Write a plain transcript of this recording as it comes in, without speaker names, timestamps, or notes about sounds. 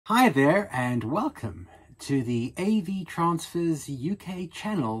Hi there and welcome to the Avtransfers UK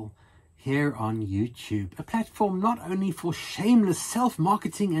channel here on YouTube, a platform not only for shameless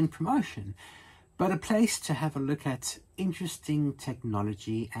self-marketing and promotion, but a place to have a look at interesting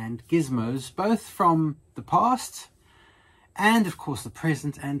technology and gizmos, both from the past and of course the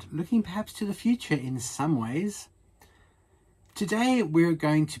present, and looking perhaps to the future in some ways. Today we're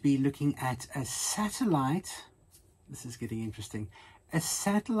going to be looking at a satellite. This is getting interesting. A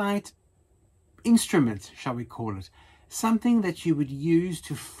satellite instrument, shall we call it, something that you would use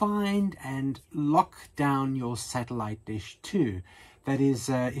to find and lock down your satellite dish to. That is,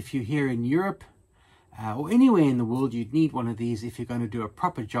 if you're here in Europe or anywhere in the world, you'd need one of these if you're going to do a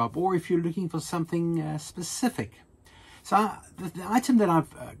proper job, or if you're looking for something specific. So the item that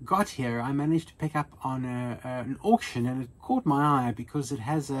I've got here, I managed to pick up on an auction, and it caught my eye because it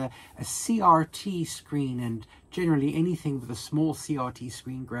has a CRT screen, and generally anything with a small CRT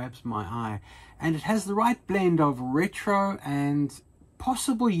screen grabs my eye. And it has the right blend of retro and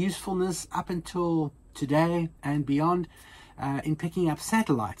possible usefulness up until today and beyond in picking up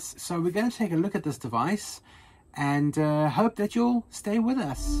satellites. So we're going to take a look at this device and hope that you'll stay with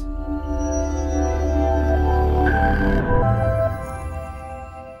us.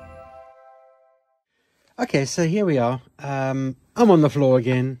 Okay, so here we are. I'm on the floor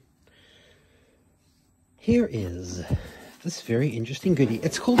again. Here is this very interesting goodie.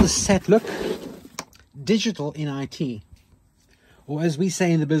 It's called the Satlook Digital in IT, or as we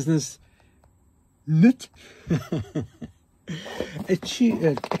say in the business, LUT. a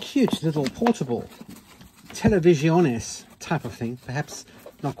cute little portable televisiones type of thing. Perhaps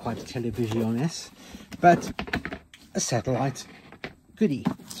not quite a televisiones, but a satellite goodie.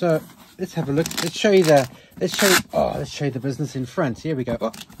 So let's have a look. Let's show you the business in front. Here we go.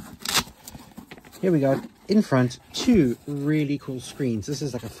 Oh, here we go. In front, two really cool screens. This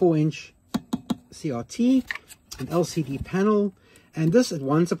is like a 4-inch CRT, an LCD panel, and this at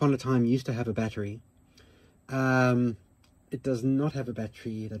once upon a time used to have a battery. It does not have a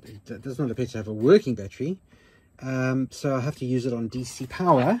battery. It does not appear to have a working battery. So I have to use it on DC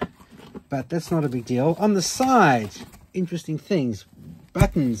power, but that's not a big deal. On the side, interesting things.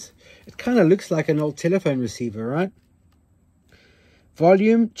 Buttons. It kind of looks like an old telephone receiver, right?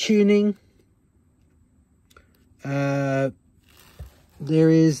 Volume, tuning. There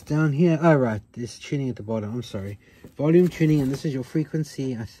is down here. Oh, right. There's tuning at the bottom. I'm sorry. Volume tuning, and this is your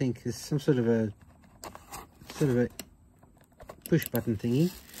frequency. I think there's some sort of a push button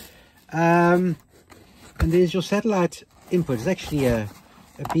thingy. And there's your satellite input. It's actually a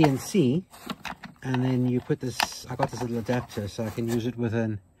BNC. And then you put this, I got this little adapter so I can use it with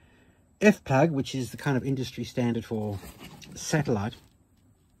an F plug, which is the kind of industry standard for satellite.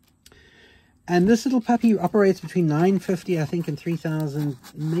 And this little puppy operates between 950, I think, and 3000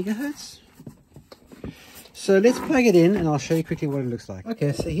 megahertz. So let's plug it in and I'll show you quickly what it looks like.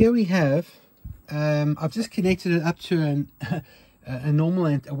 Okay, so here we have, I've just connected it up to a normal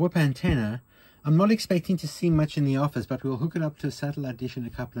WHPO antenna. I'm not expecting to see much in the office, but we'll hook it up to a satellite dish in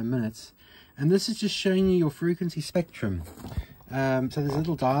a couple of minutes. And this is just showing you your frequency spectrum. So there's a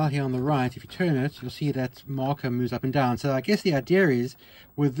little dial here on the right. If you turn it, you'll see that marker moves up and down. So I guess the idea is,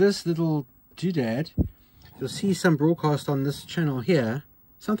 with this little doodad, you'll see some broadcast on this channel here.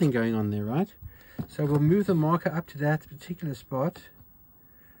 Something going on there, right? So we'll move the marker up to that particular spot.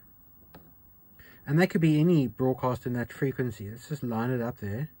 And that could be any broadcast in that frequency. Let's just line it up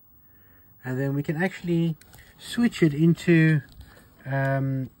there. And then we can actually switch it into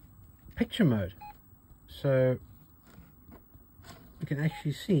picture mode, so we can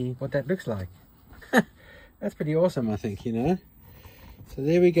actually see what that looks like. That's pretty awesome, I think, you know. So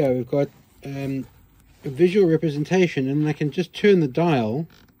there we go. We've got a visual representation, and I can just turn the dial,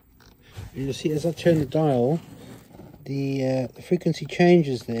 and you'll see as I turn the dial, the frequency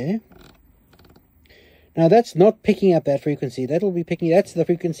changes there. Now that's not picking up that frequency. That's the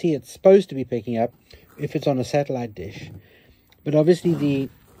frequency it's supposed to be picking up if it's on a satellite dish. But obviously the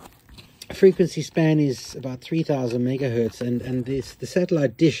frequency span is about 3000 megahertz, and the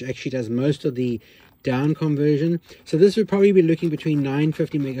satellite dish actually does most of the down conversion. So this would probably be looking between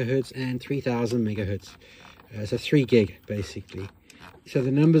 950 megahertz and 3000 megahertz. So 3 gig basically. So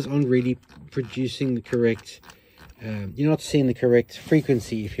the numbers aren't really producing the correct, you're not seeing the correct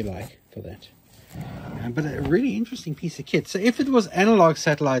frequency, if you like, for that. But a really interesting piece of kit. So if it was analog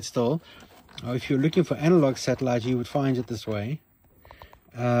satellite still, or if you're looking for analog satellite, you would find it this way.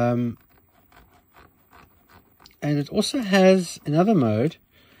 And it also has another mode,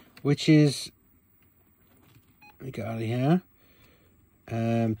 which is, let me go out of here,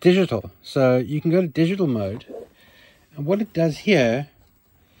 digital. So you can go to digital mode, and what it does here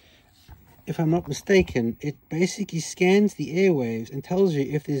if I'm not mistaken, it basically scans the airwaves and tells you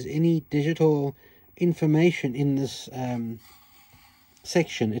if there's any digital information in this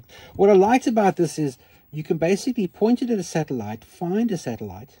section. What I liked about this is you can basically point it at a satellite, find a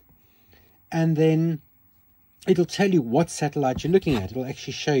satellite, and then it'll tell you what satellite you're looking at. It'll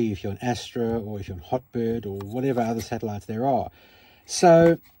actually show you if you're on Astra or if you're on Hotbird or whatever other satellites there are.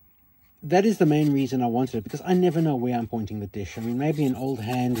 So that is the main reason I wanted it, because I never know where I'm pointing the dish. I mean, maybe an old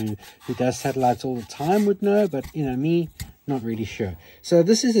hand who does satellites all the time would know, but, you know, me, not really sure. So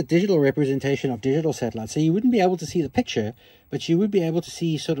this is a digital representation of digital satellites. So you wouldn't be able to see the picture, but you would be able to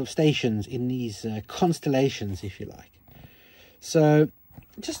see sort of stations in these constellations, if you like. So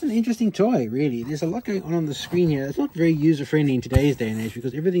just an interesting toy, really. There's a lot going on the screen here. It's not very user-friendly in today's day and age,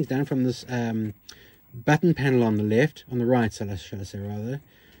 because everything's done from this button panel on the left, on the right, so should I say rather.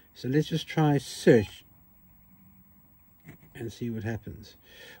 So let's just try search and see what happens.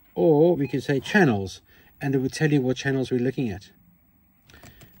 Or we could say channels, and it would tell you what channels we're looking at.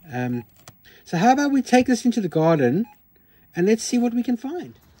 So how about we take this into the garden and let's see what we can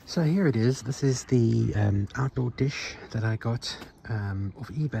find. So here it is. This is the outdoor dish that I got off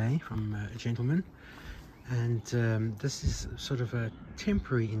eBay from a gentleman. And this is sort of a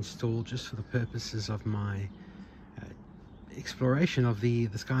temporary install just for the purposes of my exploration of the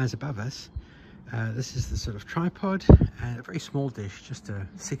skies above us. This is the sort of tripod, and a very small dish, just a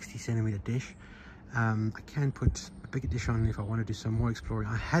 60-centimeter dish. I can put a bigger dish on if I want to do some more exploring.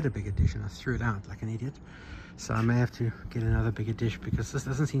 I had a bigger dish and I threw it out like an idiot, so I may have to get another bigger dish, because this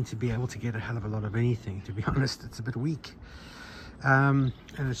doesn't seem to be able to get a hell of a lot of anything, to be honest. It's a bit weak, and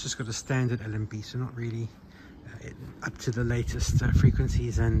it's just got a standard LMB, so not really up to the latest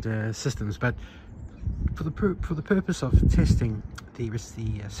frequencies and systems. But for the purpose of testing the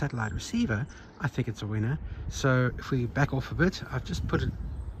satellite receiver, I think it's a winner. So if we back off a bit, I've just put it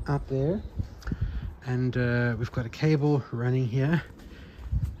out there, and we've got a cable running here.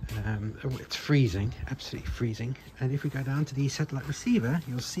 It's freezing, absolutely freezing. And if we go down to the satellite receiver,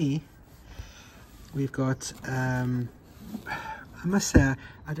 you'll see we've got I must say,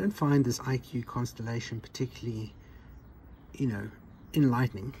 I don't find this IQ constellation particularly, you know,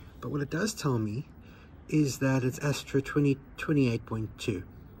 enlightening, but what it does tell me is that it's Astra 28.2.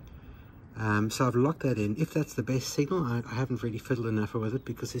 So I've locked that in. If that's the best signal, I haven't really fiddled enough with it,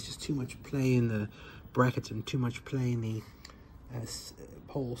 because there's just too much play in the brackets and too much play in the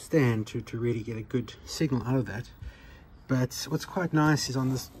pole stand to really get a good signal out of that. But what's quite nice is on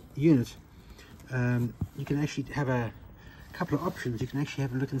this unit, you can actually have a couple of options. You can actually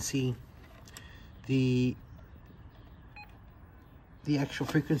have a look and see the actual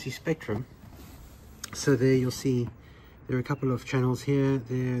frequency spectrum. So there you'll see there are a couple of channels here,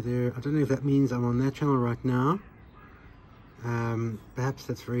 there. I don't know if that means I'm on that channel right now. Perhaps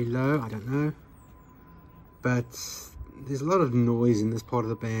that's very low, I don't know. But there's a lot of noise in this part of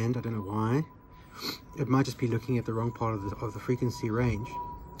the band, I don't know why. It might just be looking at the wrong part of the frequency range.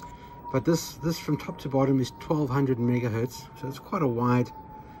 But this from top to bottom is 1200 megahertz, so it's quite a wide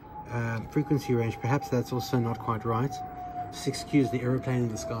frequency range. Perhaps that's also not quite right. Just excuse the aeroplane in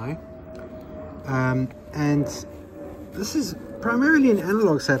the sky. And this is primarily an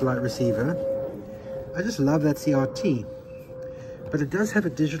analog satellite receiver. I just love that CRT, but it does have a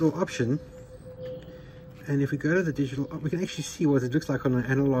digital option, and if we go to the digital, we can actually see what it looks like on an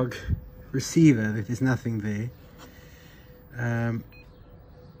analog receiver. That there's nothing there, and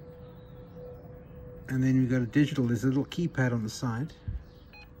then we go to digital. There's a little keypad on the side,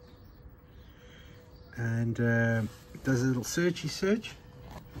 and it does a little searchy search.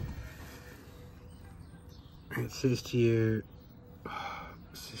 It says to you,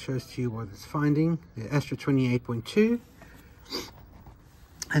 shows to you what it's finding, the Astra 28.2.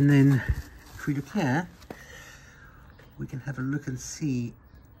 And then if we look here, we can have a look and see.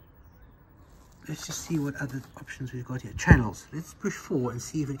 Let's just see what other options we've got here. Channels. Let's push 4 and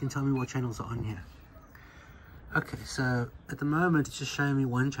see if it can tell me what channels are on here. Okay, so at the moment it's just showing me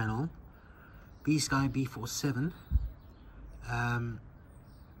one channel, B-Sky B47.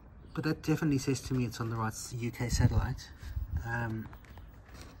 But that definitely says to me it's on the right UK satellite.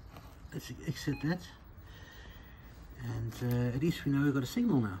 Let's exit that. And at least we know we've got a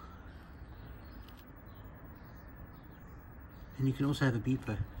signal now. And you can also have a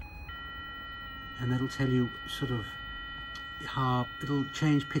beeper. And that'll tell you sort of how it'll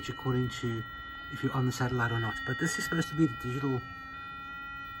change pitch according to if you're on the satellite or not. But this is supposed to be the digital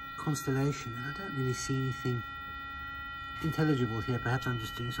constellation, and I don't really see anything intelligible here. Perhaps I'm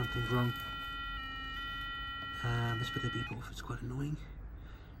just doing something wrong. Let's put the beep off, it's quite annoying.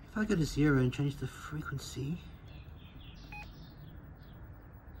 If I go to 0 and change the frequency,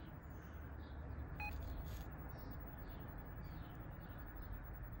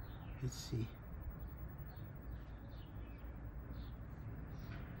 Let's see.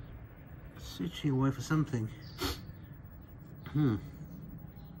 Searching away for something.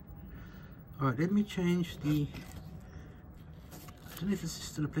 Alright, let me change the, I don't know if this is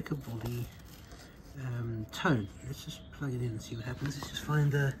still applicable, the tone. Let's just plug it in and see what happens. Let's just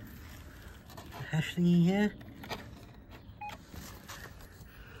find the hash thingy here.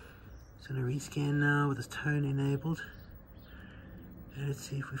 It's going to rescan now with this tone enabled. And let's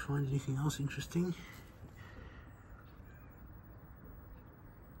see if we find anything else interesting.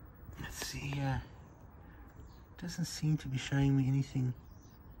 Let's see, doesn't seem to be showing me anything.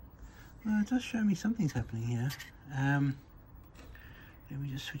 Well, it does show me something's happening here. Let me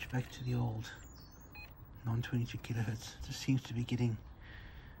just switch back to the old non-22 kilohertz. Just seems to be getting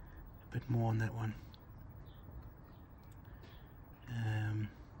a bit more on that one.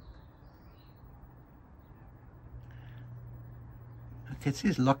 Okay, it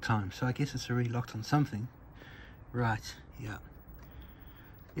says lock time, so I guess it's already locked on something. Right, yeah.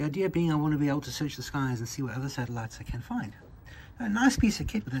 The idea being I want to be able to search the skies and see what other satellites I can find. A nice piece of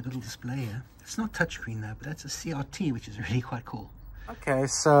kit with that little display here. It's not touchscreen though, but that's a CRT, which is really quite cool. Okay,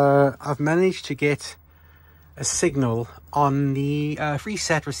 so I've managed to get a signal on the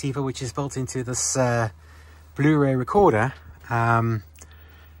FreeSat receiver, which is built into this Blu-ray recorder. And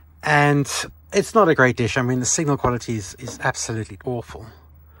it's not a great dish. I mean, the signal quality is absolutely awful.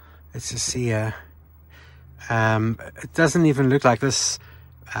 Let's just see here. It doesn't even look like this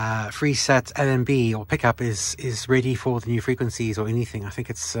FreeSat LNB or pickup is ready for the new frequencies or anything. I think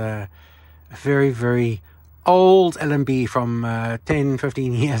it's a very, very old LNB from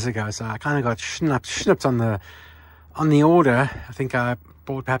 10-15 years ago. So I kind of got schnipped on the order. I think I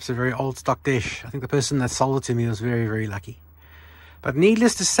bought perhaps a very old stock dish. I think the person that sold it to me was very, very lucky. But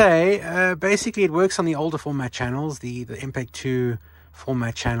needless to say, basically it works on the older format channels, the MPEG 2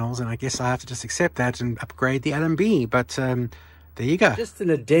 format channels, and I guess I have to just accept that and upgrade the LNB. But there you go. Just an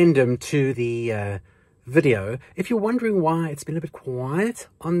addendum to the video. If you're wondering why it's been a bit quiet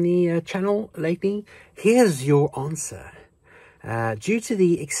on the channel lately, here's your answer. Due to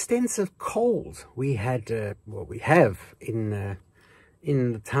the extensive cold we had, well, we have in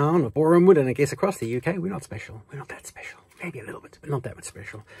the town of Borehamwood, and I guess across the UK, we're not special. We're not that special. Maybe a little bit, but not that much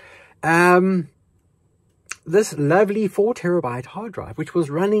special. This lovely 4 terabyte hard drive, which was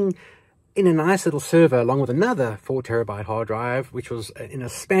running in a nice little server along with another 4 terabyte hard drive, which was in a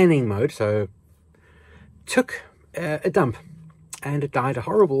spanning mode, so took a dump, and it died a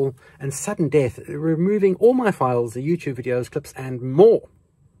horrible and sudden death, removing all my files, the YouTube videos, clips, and more.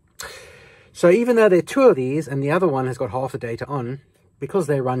 So even though there are 2 of these and the other one has got half the data on, because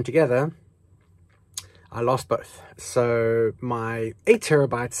they run together, I lost both. So my 8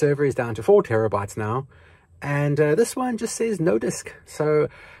 terabyte server is down to 4 terabytes now, and this one just says no disk. So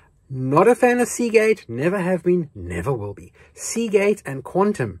not a fan of Seagate, never have been, never will be. Seagate and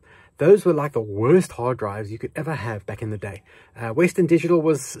Quantum, those were like the worst hard drives you could ever have back in the day. Western Digital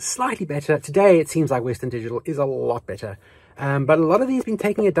was slightly better. Today it seems like Western Digital is a lot better. But a lot of these have been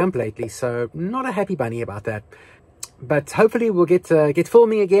taking a dump lately, so not a happy bunny about that. But hopefully we'll get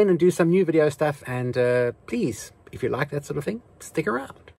filming again and do some new video stuff. And please, if you like that sort of thing, stick around.